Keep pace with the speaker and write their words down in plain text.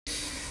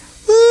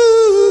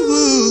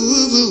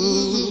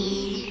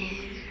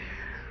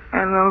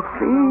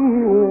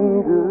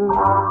feeling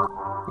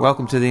good.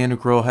 Welcome to the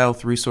Integral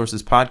Health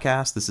Resources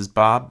Podcast. This is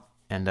Bob,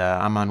 and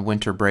I'm on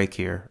winter break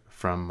here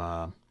from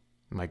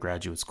my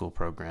graduate school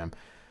program.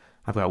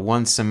 I've got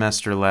one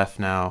semester left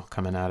now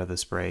coming out of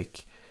this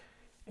break,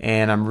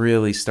 and I'm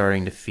really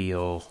starting to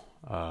feel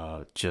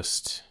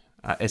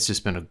it's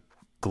just been a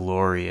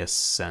glorious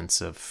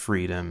sense of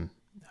freedom,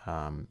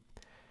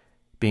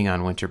 being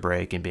on winter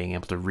break and being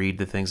able to read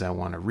the things I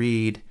want to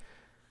read,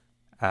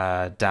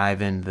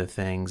 dive into the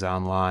things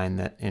online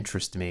that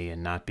interest me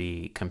and not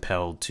be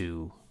compelled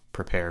to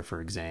prepare for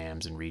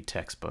exams and read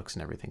textbooks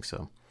and everything.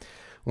 So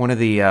one of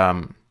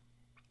the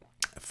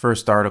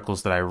first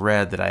articles that I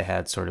read that I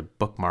had sort of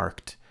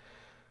bookmarked,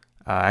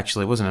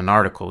 actually it wasn't an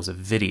article, it was a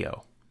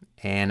video.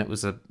 And it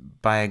was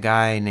by a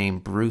guy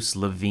named Bruce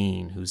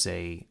Levine, who's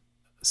a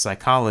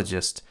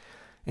psychologist.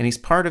 And he's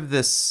part of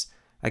this,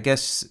 I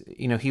guess,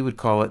 he would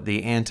call it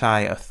the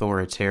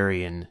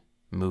anti-authoritarian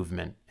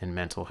movement in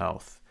mental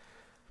health.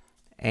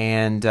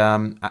 And,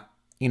 I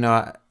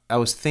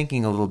was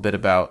thinking a little bit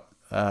about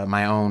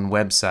my own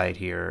website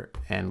here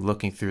and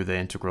looking through the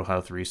Integral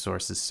Health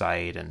Resources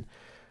site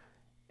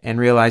and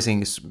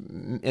realizing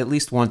at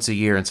least once a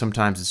year, and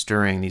sometimes it's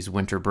during these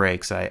winter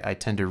breaks, I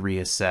tend to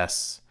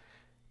reassess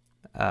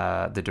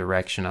the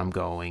direction I'm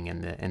going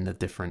and the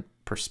different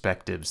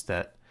perspectives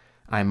that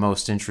I'm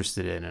most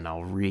interested in, and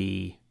I'll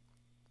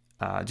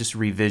just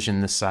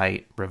revision the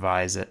site,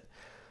 revise it.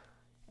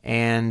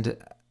 And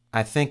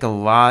I think a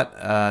lot,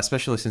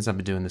 especially since I've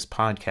been doing this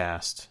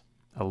podcast,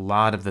 a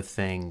lot of the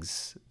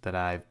things that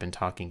I've been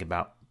talking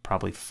about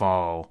probably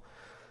fall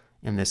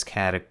in this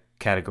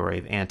category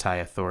of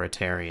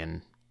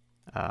anti-authoritarian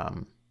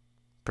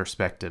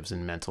perspectives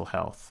in mental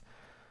health.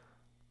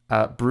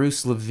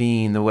 Bruce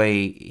Levine, the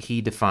way he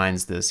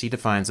defines this, he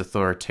defines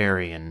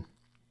authoritarian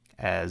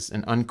as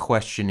an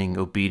unquestioning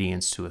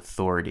obedience to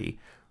authority,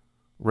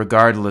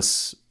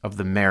 regardless of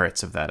the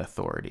merits of that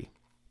authority.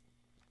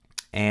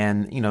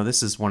 And,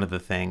 this is one of the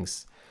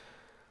things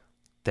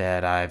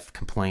that I've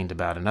complained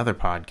about in other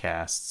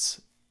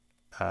podcasts,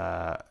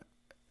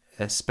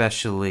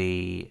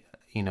 especially,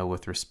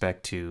 with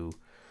respect to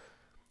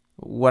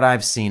what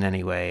I've seen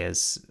anyway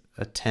as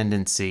a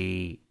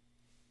tendency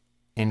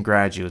in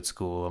graduate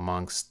school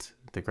amongst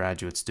the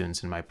graduate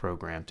students in my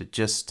program to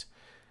just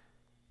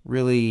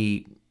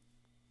really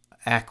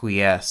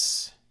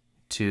acquiesce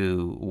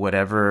to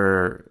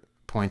whatever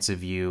points of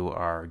view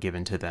are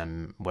given to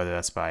them, whether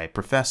that's by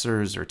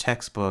professors or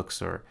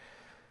textbooks, or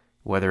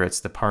whether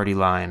it's the party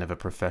line of a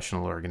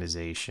professional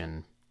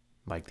organization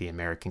like the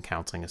American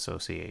Counseling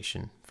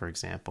Association, for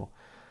example.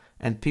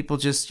 And people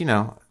just,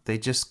 they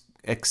just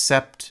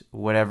accept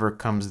whatever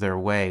comes their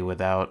way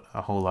without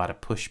a whole lot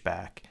of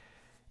pushback.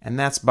 And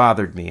that's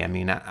bothered me. I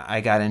mean, I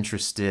got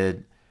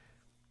interested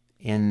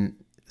in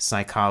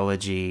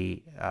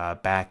psychology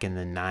back in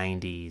the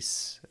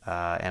 90s,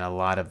 and a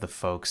lot of the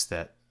folks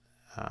that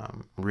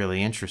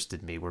really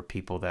interested me were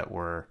people that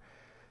were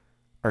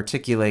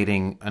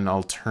articulating an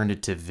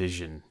alternative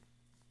vision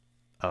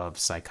of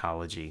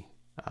psychology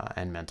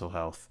and mental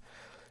health.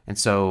 And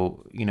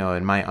so,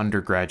 in my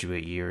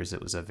undergraduate years,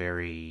 it was a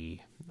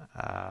very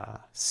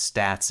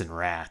stats and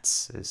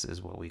rats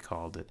is what we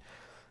called it.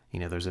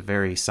 There's a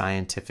very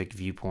scientific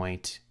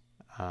viewpoint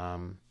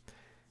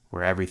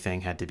where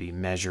everything had to be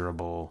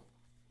measurable.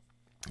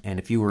 And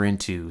if you were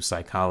into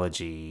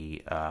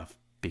psychology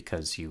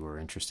because you were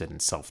interested in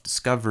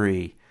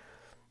self-discovery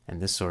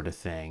and this sort of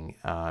thing,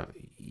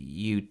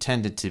 you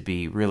tended to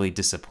be really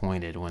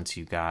disappointed once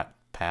you got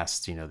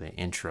past, the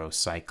intro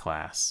psych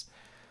class.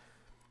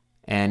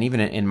 And even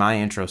in my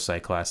intro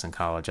psych class in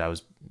college, I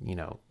was,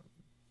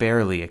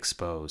 barely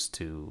exposed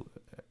to,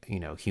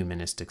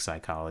 humanistic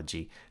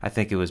psychology. I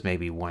think it was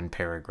maybe one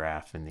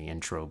paragraph in the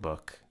intro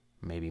book,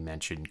 maybe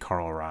mentioned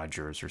Carl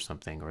Rogers or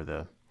something, or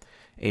the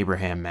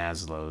Abraham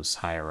Maslow's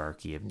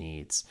hierarchy of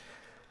needs.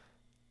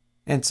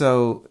 And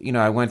so,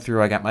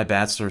 I got my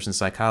bachelor's in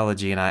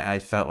psychology, and I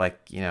felt like,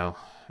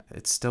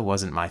 it still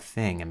wasn't my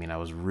thing. I mean, I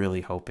was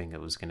really hoping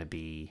it was going to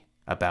be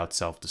about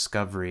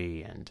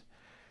self-discovery and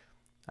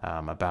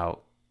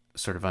about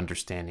sort of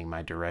understanding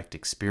my direct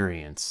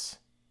experience.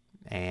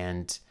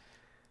 And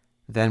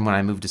then when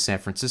I moved to San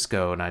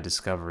Francisco and I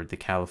discovered the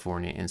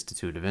California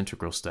Institute of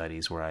Integral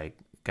Studies, where I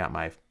got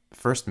my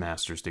first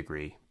master's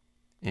degree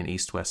in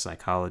East-West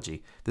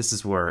psychology, this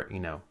is where,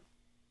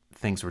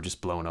 things were just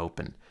blown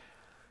open.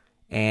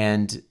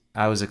 And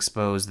I was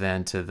exposed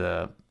then to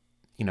the,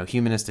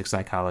 humanistic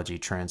psychology,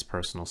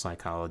 transpersonal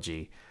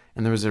psychology.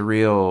 And there was a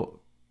real,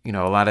 a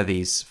lot of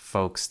these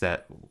folks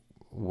that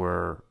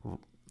were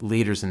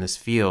leaders in this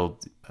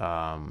field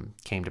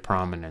came to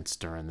prominence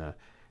during the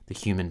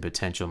human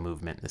potential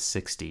movement in the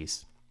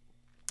 60s.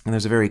 And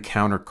there's a very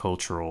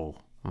countercultural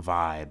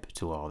vibe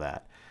to all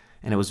that.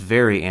 And it was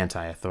very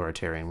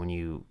anti-authoritarian. When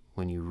you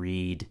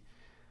read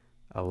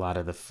a lot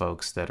of the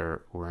folks that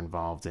were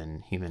involved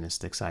in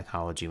humanistic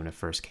psychology when it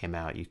first came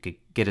out, you could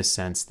get a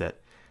sense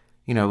that,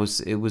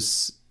 it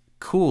was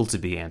cool to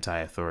be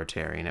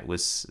anti-authoritarian. It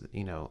was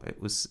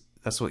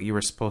what you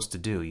were supposed to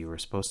do. You were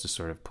supposed to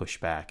sort of push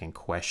back and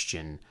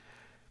question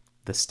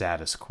the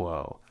status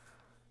quo.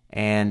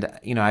 And,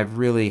 I've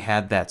really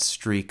had that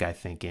streak, I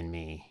think, in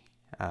me,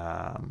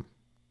 from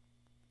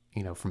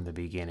the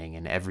beginning.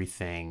 And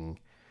everything,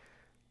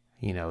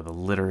 the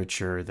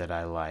literature that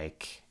I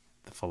like,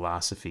 the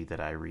philosophy that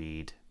I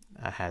read,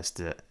 has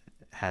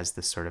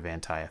this sort of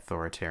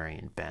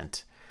anti-authoritarian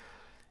bent.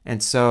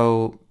 And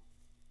so,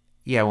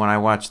 yeah, when I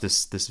watched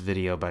this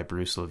video by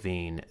Bruce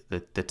Levine,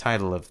 the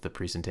title of the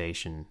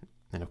presentation,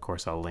 and of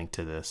course I'll link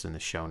to this in the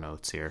show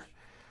notes here,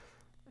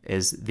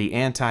 is The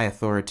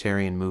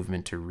Anti-Authoritarian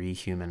Movement to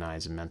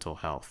Rehumanize Mental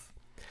Health.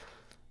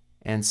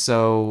 And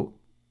so,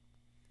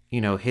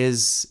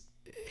 his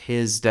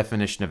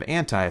definition of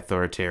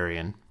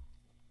anti-authoritarian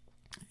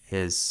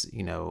is,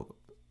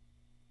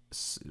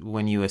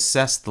 when you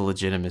assess the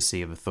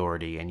legitimacy of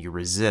authority and you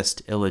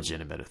resist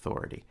illegitimate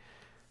authority.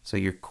 So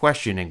you're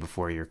questioning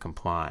before you're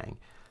complying.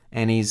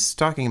 And he's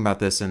talking about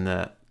this in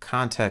the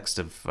context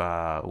of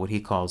what he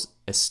calls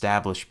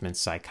establishment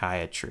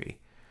psychiatry.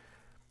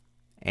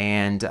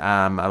 And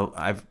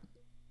I've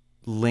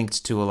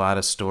linked to a lot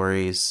of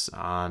stories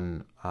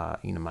on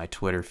my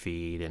Twitter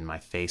feed and my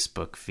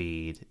Facebook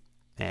feed,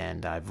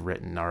 and I've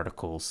written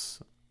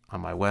articles on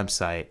my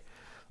website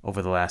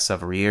over the last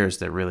several years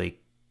that really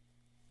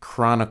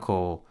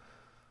chronicle,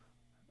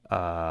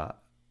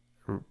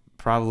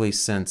 probably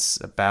since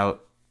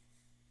about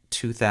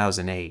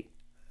 2008,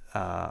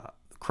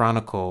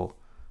 chronicle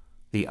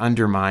the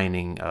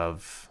undermining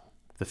of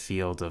the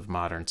field of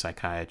modern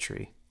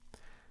psychiatry.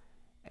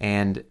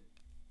 And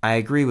I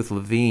agree with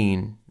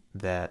Levine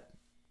that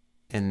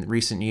in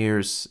recent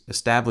years,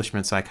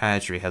 establishment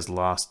psychiatry has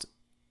lost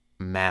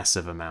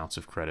massive amounts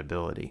of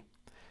credibility.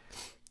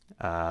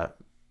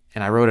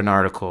 And I wrote an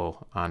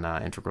article on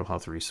Integral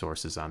Health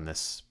Resources on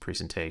this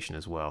presentation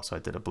as well. So I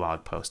did a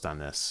blog post on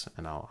this,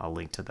 and I'll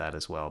link to that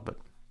as well. But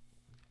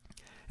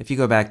if you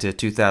go back to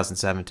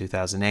 2007,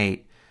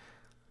 2008,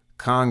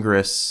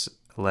 Congress,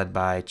 led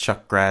by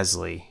Chuck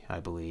Grassley,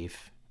 I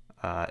believe,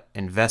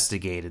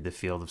 investigated the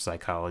field of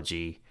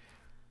psychology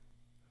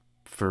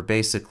for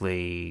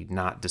basically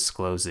not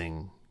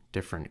disclosing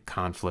different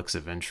conflicts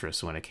of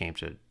interest when it came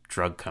to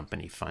drug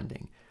company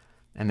funding.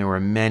 And there were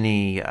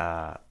many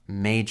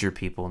major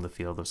people in the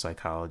field of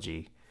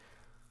psychology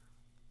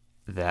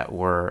that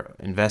were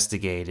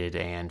investigated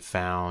and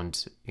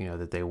found,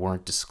 that they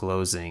weren't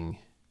disclosing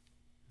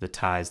the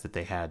ties that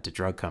they had to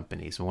drug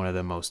companies. One of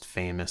the most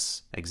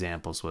famous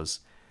examples was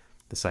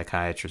the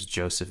psychiatrist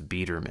Joseph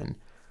Biederman.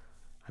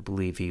 I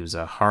believe he was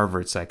a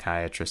Harvard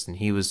psychiatrist, and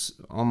he was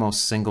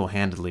almost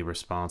single-handedly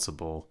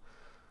responsible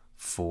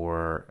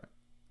for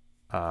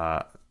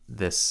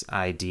this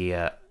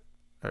idea,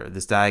 or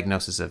this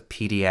diagnosis of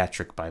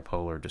pediatric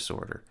bipolar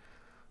disorder,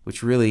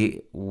 which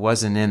really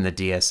wasn't in the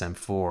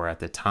DSM-4 at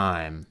the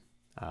time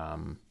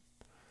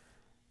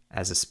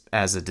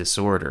as a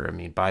disorder. I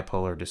mean,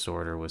 bipolar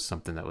disorder was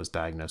something that was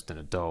diagnosed in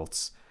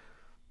adults,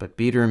 but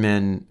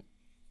Biederman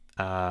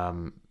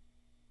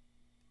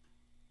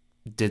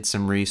did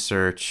some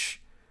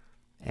research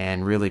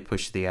and really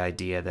pushed the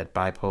idea that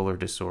bipolar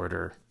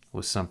disorder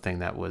was something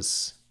that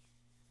was,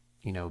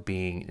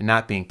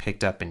 not being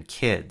picked up in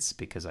kids,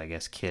 because I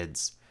guess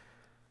kids,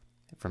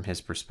 from his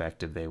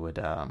perspective, they would,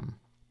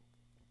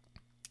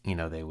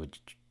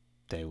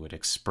 they would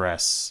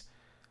express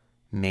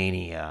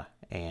mania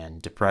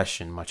and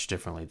depression much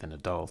differently than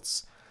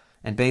adults.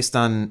 And based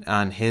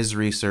on his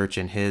research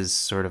and his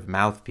sort of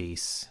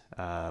mouthpiece,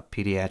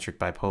 pediatric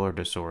bipolar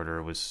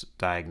disorder was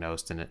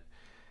diagnosed, and it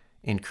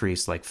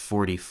increased like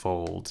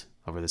 40-fold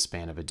over the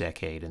span of a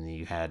decade. And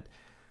you had,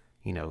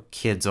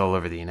 kids all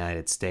over the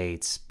United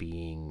States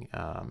being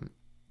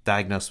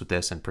diagnosed with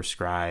this and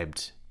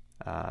prescribed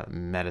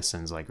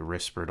medicines like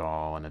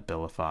Risperdal and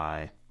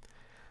Abilify.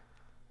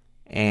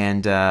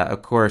 And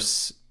of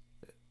course,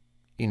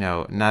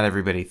 not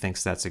everybody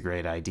thinks that's a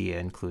great idea,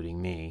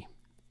 including me.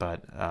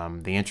 But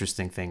the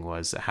interesting thing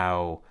was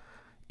how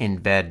in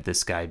bed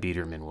this guy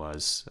Biederman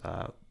was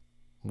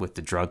with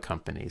the drug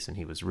companies, and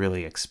he was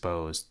really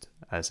exposed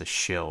as a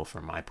shill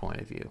from my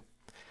point of view.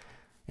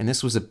 And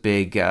this was a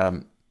big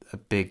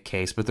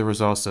case, but there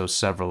was also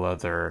several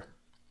other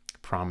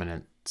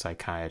prominent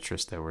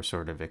psychiatrists that were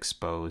sort of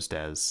exposed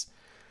as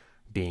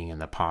being in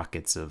the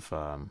pockets of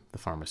the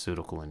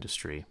pharmaceutical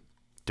industry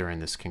during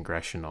this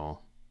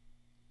congressional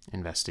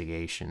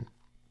investigation.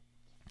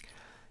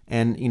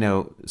 And,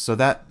 so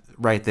that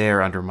right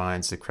there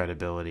undermines the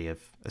credibility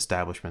of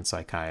establishment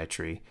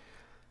psychiatry.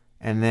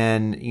 And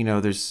then,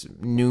 there's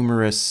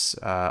numerous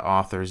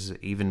authors,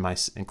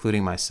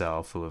 including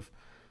myself, who have,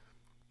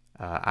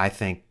 I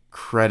think,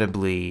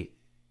 credibly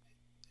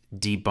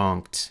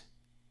debunked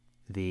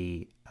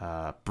the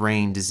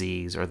brain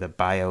disease or the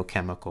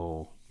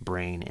biochemical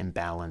brain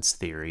imbalance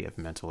theory of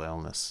mental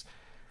illness.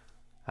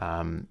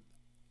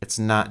 It's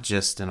not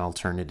just in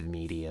alternative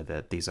media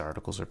that these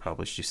articles are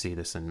published. You see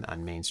this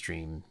on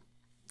mainstream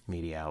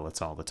media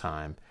outlets all the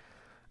time.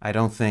 I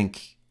don't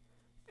think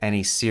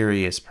any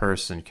serious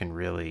person can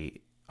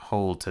really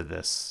hold to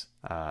this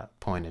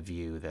point of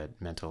view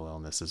that mental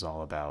illness is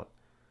all about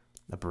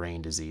a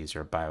brain disease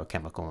or a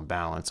biochemical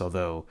imbalance.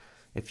 Although,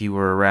 if you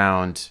were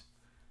around,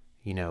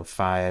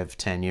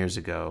 5-10 years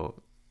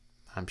ago,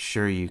 I'm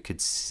sure you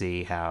could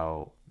see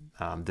how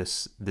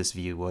this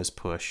view was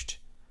pushed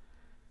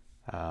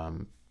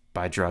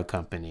by drug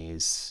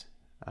companies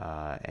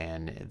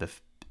and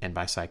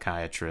by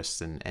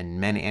psychiatrists and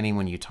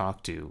anyone you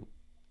talk to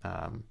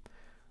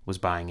was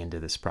buying into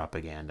this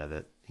propaganda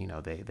that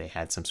they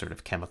had some sort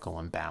of chemical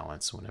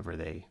imbalance whenever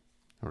they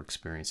were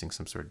experiencing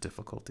some sort of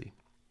difficulty.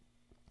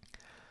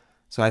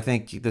 So I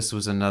think this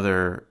was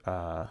another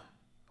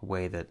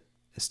way that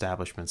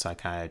establishment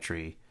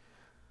psychiatry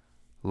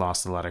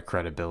lost a lot of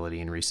credibility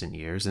in recent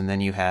years. And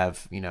then you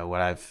have,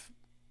 what I've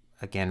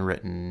again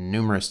written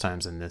numerous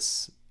times on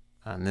this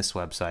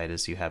website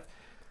is you have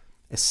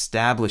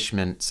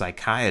establishment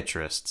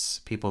psychiatrists,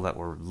 people that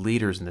were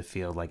leaders in the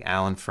field, like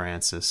Alan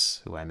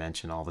Francis, who I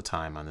mention all the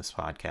time on this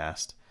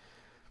podcast,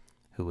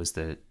 who was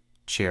the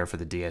chair for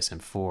the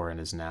DSM-4 and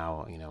is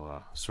now,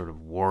 a sort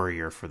of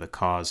warrior for the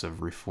cause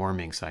of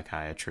reforming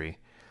psychiatry.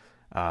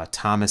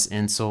 Thomas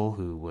Insel,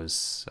 who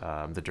was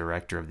the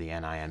director of the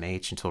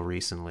NIMH until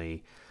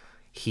recently,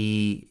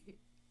 he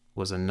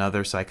was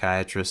another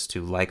psychiatrist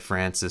who, like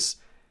Francis,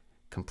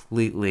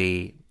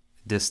 completely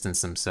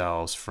distanced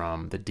themselves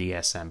from the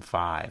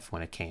DSM-5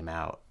 when it came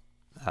out.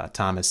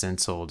 Thomas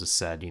Insel just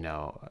said,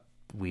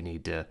 we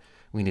need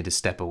to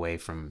step away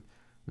from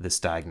this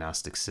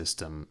diagnostic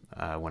system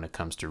when it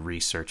comes to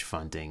research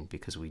funding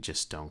because we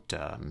just don't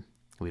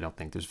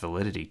think there's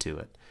validity to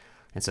it.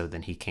 And so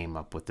then he came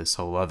up with this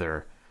whole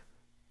other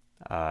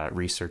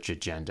research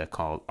agenda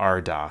called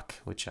RDoc,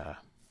 which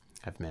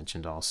I've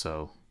mentioned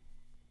also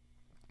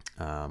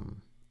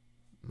on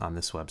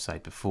this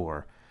website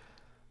before,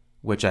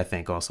 which I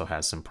think also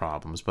has some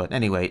problems. But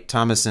anyway,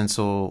 Thomas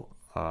Insel,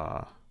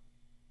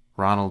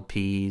 Ronald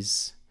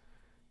Pease,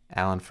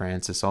 Alan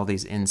Francis, all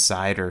these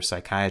insider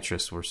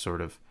psychiatrists were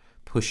sort of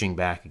pushing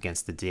back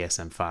against the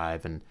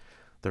DSM-5, and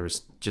there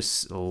was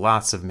just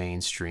lots of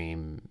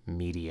mainstream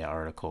media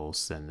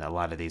articles, and a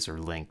lot of these are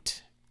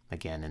linked,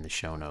 again, in the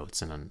show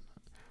notes and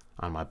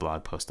on my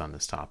blog post on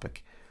this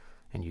topic,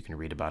 and you can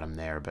read about them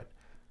there. But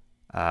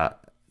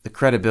the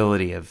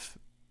credibility of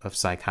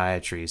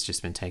psychiatry has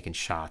just been taking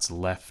shots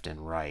left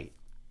and right.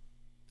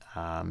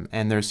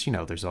 And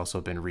there's also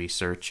been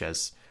research,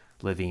 as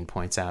Levine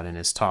points out in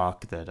his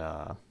talk,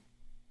 that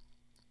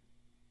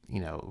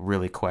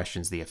really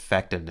questions the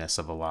effectiveness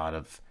of a lot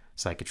of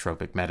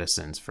psychotropic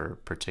medicines for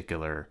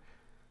particular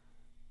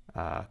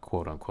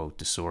quote unquote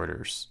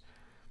disorders.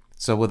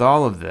 So with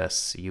all of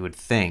this, you would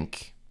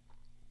think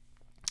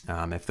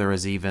if there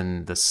was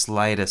even the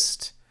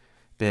slightest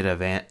bit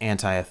of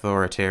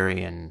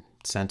anti-authoritarian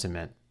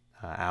sentiment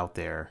out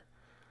there,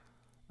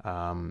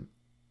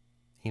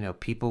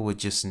 people would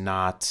just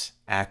not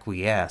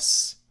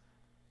acquiesce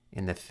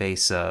in the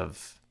face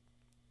of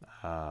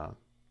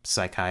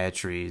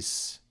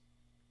psychiatry's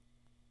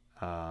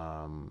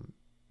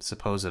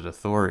supposed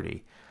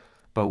authority.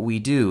 But we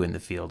do in the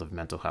field of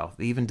mental health,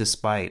 even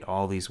despite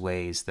all these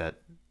ways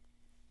that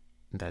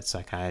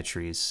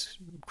psychiatry's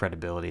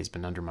credibility has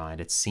been undermined.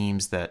 It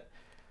seems that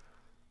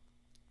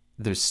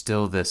there's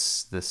still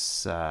this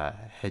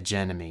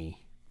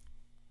hegemony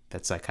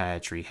that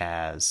psychiatry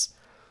has.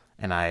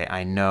 And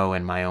I know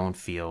in my own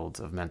field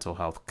of mental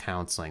health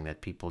counseling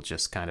that people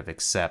just kind of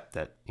accept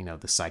that,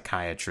 the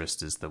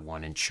psychiatrist is the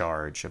one in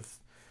charge of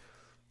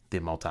the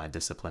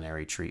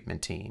multidisciplinary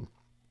treatment team.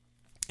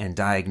 And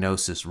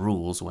diagnosis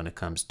rules when it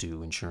comes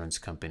to insurance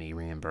company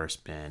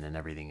reimbursement and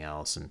everything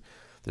else. And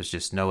there's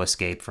just no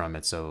escape from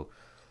it. So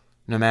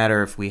no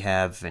matter if we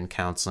have in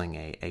counseling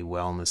a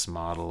wellness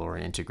model or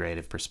an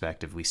integrative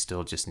perspective, we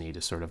still just need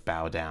to sort of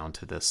bow down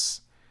to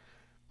this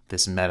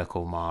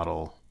medical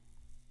model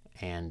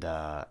and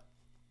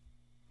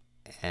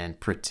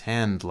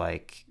pretend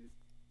like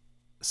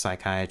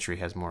psychiatry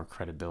has more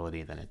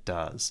credibility than it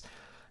does.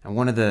 And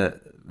one of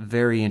the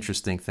very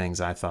interesting things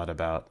I thought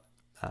about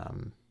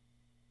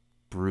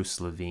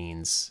Bruce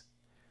Levine's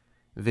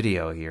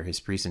video here, his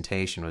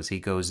presentation, was he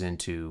goes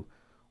into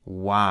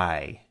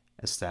why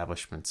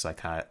establishment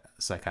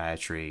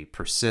psychiatry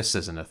persists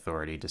as an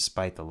authority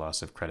despite the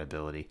loss of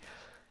credibility.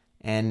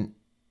 And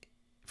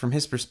from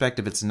his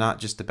perspective, it's not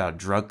just about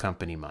drug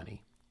company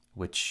money,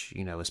 which,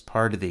 is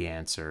part of the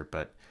answer,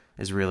 but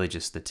is really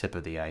just the tip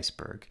of the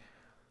iceberg.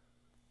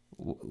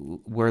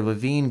 Where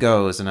Levine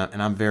goes, and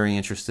I'm very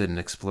interested in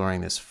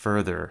exploring this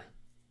further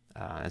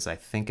as I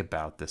think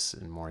about this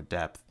in more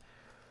depth,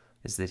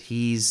 is that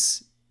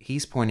he's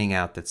pointing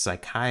out that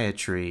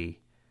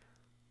psychiatry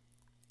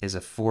is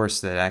a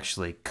force that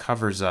actually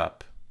covers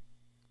up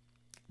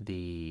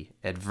the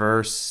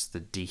adverse, the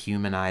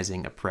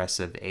dehumanizing,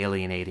 oppressive,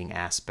 alienating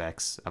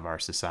aspects of our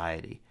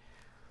society.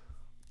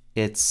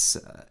 It's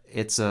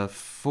a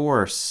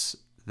force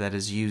that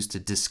is used to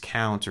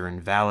discount or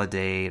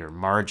invalidate or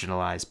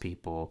marginalize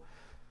people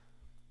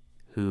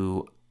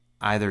who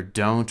either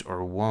don't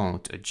or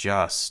won't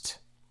adjust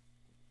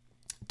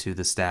to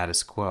the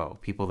status quo,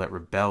 people that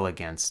rebel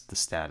against the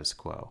status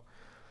quo.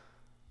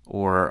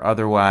 or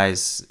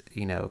otherwise,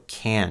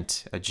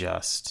 can't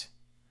adjust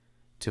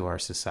to our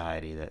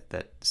society.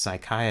 That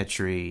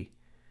psychiatry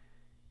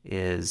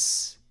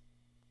is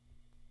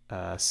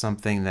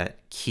something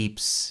that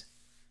keeps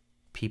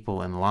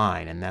people in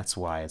line, and that's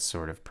why it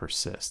sort of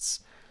persists.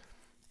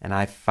 And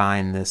I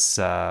find this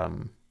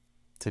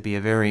to be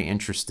a very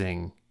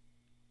interesting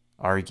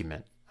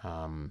argument.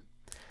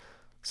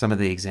 Some of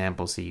the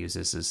examples he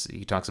uses is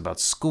he talks about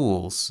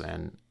schools,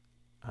 and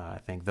I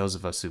think those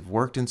of us who've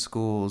worked in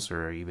schools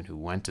or even who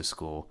went to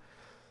school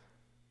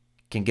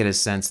can get a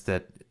sense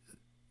that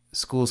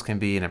schools can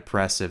be an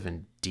oppressive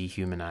and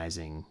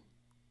dehumanizing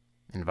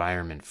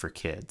environment for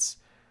kids.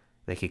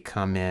 They could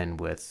come in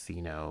with,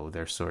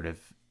 their sort of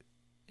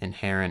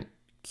inherent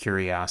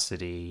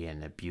curiosity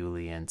and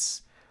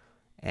ebullience,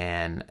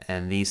 and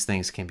these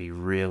things can be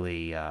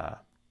really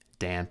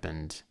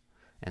dampened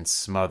and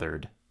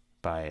smothered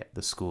by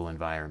the school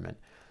environment.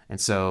 And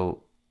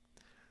so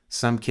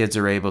some kids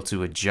are able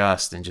to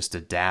adjust and just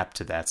adapt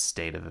to that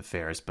state of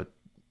affairs, but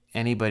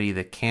anybody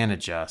that can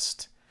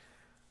adjust,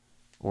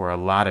 or a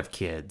lot of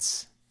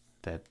kids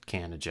that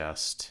can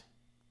adjust,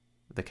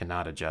 that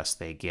cannot adjust,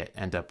 they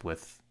end up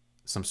with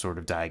some sort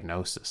of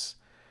diagnosis.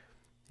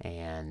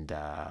 And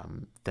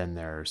then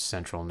their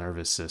central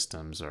nervous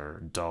systems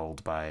are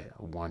dulled by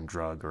one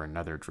drug or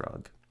another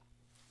drug.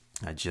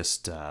 I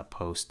just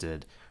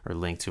posted or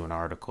linked to an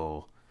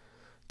article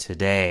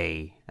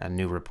today. A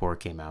new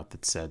report came out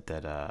that said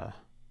that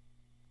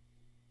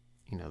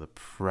the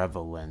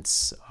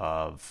prevalence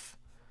of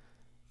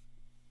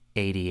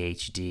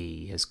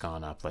ADHD has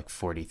gone up like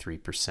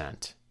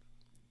 43%.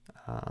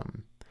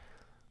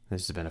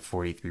 There's been a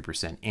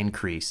 43%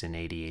 increase in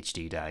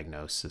ADHD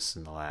diagnosis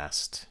in the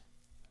last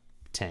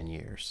 10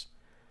 years.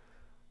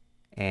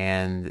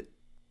 And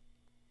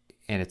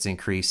it's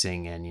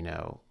increasing in,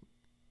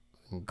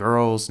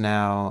 girls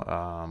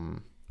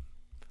now,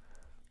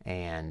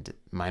 and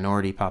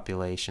minority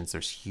populations.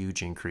 There's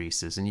huge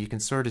increases. And you can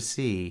sort of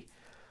see,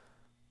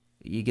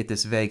 you get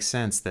this vague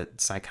sense that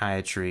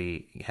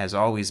psychiatry has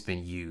always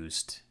been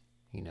used,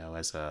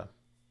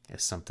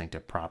 as something to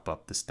prop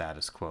up the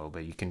status quo,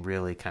 but you can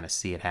really kind of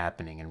see it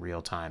happening in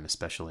real time,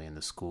 especially in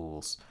the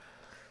schools.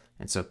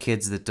 And so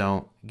kids that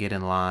don't get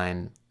in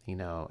line,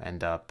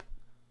 end up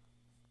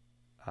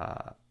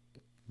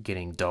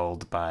getting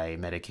dulled by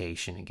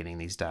medication and getting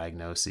these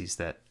diagnoses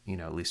that,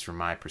 at least from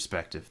my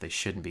perspective, they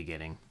shouldn't be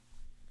getting.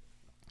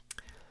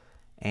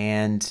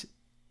 And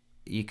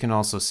you can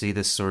also see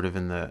this sort of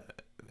in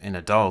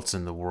adults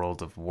in the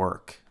world of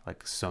work.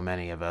 Like, so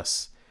many of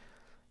us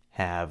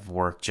have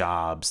work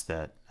jobs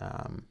that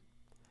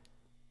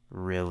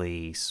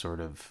really sort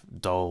of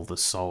dull the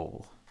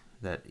soul,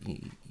 that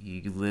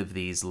you live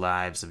these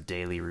lives of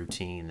daily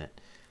routine that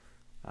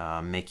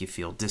make you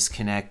feel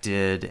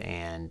disconnected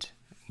and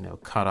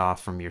cut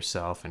off from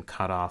yourself and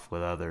cut off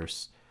with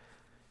others.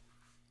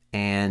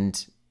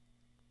 And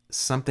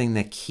something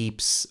that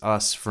keeps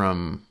us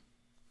from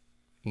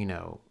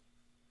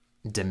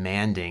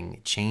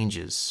demanding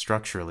changes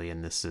structurally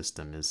in this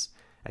system is,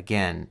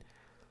 again,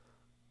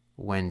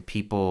 when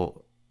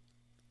people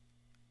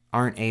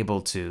aren't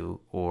able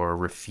to or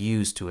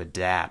refuse to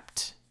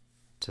adapt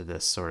to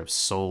this sort of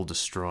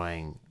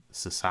soul-destroying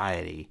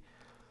society,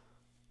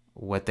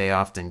 what they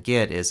often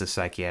get is a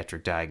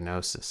psychiatric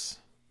diagnosis.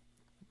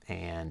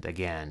 And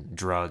again,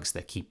 drugs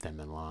that keep them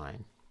in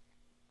line.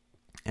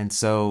 And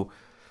so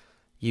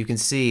you can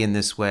see in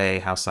this way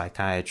how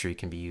psychiatry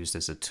can be used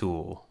as a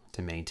tool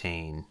to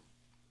maintain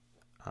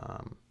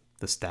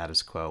the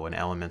status quo and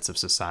elements of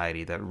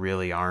society that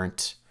really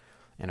aren't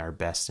in our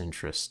best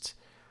interest.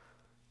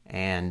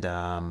 And,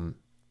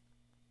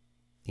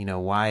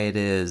 why it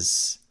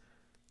is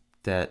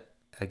that,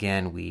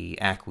 again, we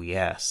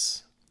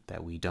acquiesce,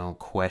 that we don't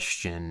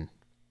question,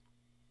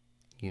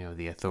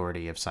 the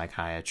authority of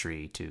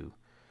psychiatry to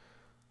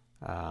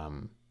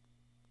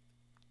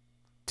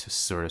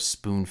sort of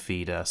spoon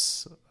feed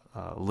us,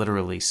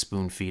 literally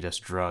spoon feed us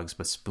drugs,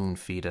 but spoon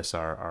feed us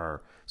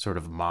our sort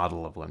of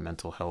model of what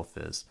mental health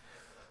is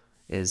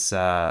it's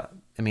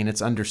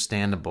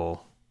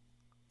understandable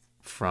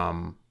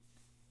from,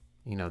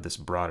 this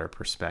broader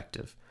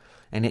perspective.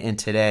 And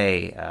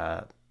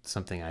today,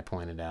 something I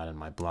pointed out in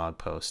my blog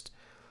post,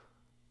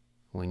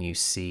 when you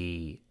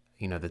see,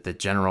 that the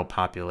general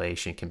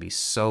population can be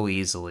so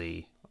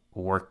easily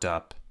worked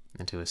up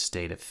into a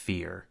state of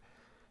fear.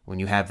 When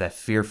you have that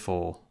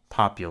fearful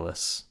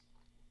populace,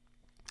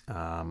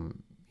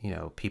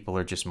 people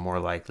are just more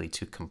likely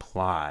to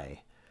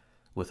comply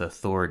with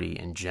authority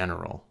in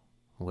general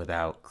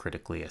without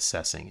critically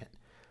assessing it.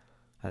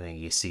 I think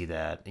you see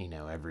that,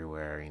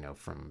 everywhere,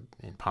 from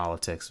in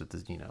politics with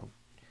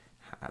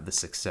the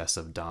success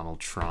of Donald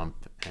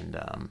Trump, and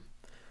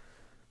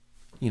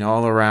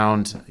all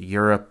around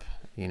Europe,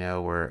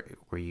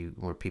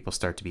 where people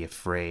start to be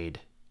afraid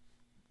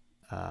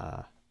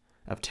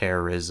of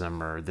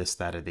terrorism or this,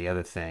 that, or the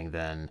other thing,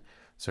 then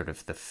sort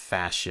of the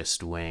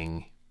fascist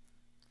wing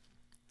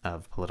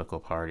of political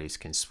parties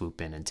can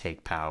swoop in and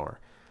take power,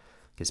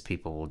 because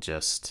people will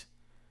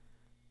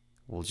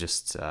will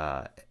just,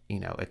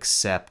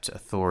 accept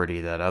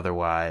authority that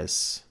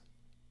otherwise,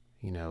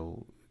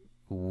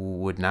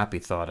 would not be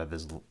thought of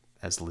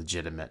as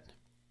legitimate.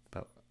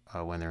 But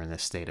when they're in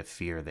this state of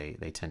fear,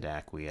 they tend to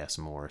acquiesce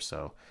more.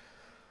 So,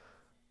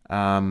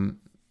 I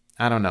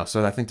don't know.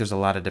 So I think there's a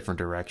lot of different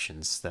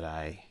directions that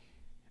I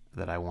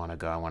want to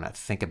go. I want to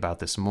think about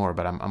this more,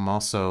 but I'm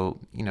also,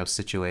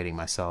 situating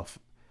myself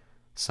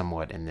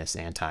somewhat in this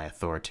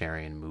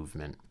anti-authoritarian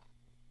movement,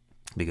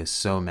 because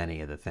so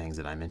many of the things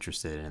that I'm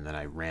interested in and that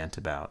I rant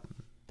about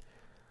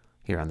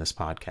here on this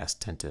podcast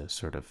tend to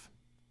sort of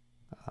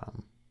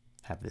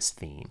have this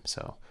theme.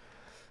 So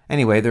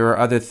anyway, there are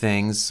other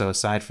things. So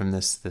aside from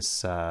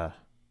this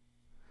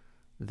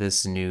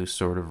new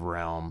sort of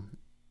realm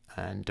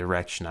and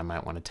direction I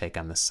might want to take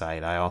on the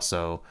site, I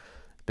also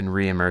been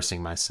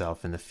re-immersing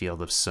myself in the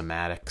field of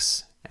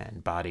somatics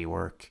and body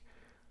work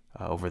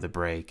over the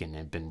break, and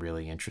have been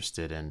really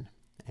interested in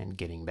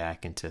getting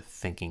back into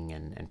thinking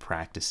and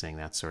practicing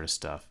that sort of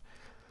stuff.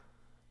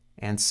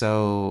 And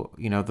so,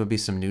 there'll be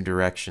some new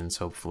directions,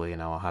 hopefully, and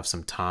I'll have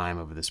some time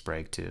over this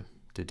break to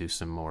do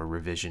some more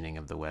revisioning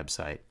of the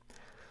website.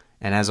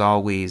 And as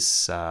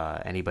always,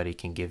 anybody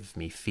can give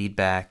me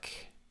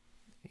feedback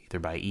either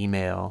by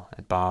email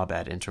at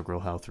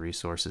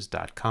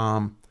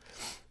bob@integralhealthresources.com,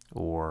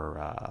 or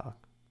a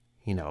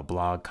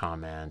blog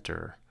comment,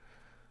 or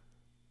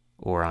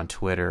on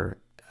Twitter.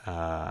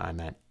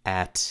 I'm at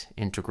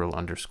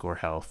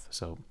 @integral_health.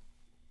 So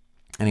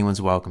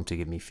anyone's welcome to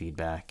give me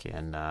feedback,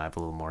 and I have a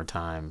little more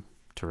time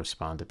to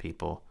respond to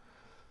people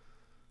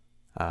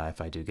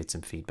if I do get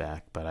some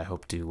feedback. But I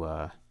hope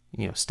to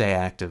stay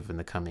active in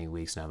the coming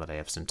weeks now that I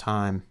have some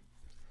time,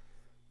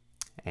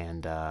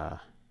 and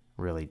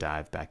really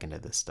dive back into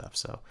this stuff.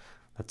 So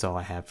that's all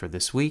I have for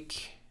this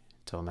week.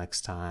 Until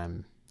next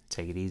time,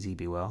 take it easy,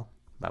 be well,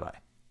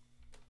 bye-bye.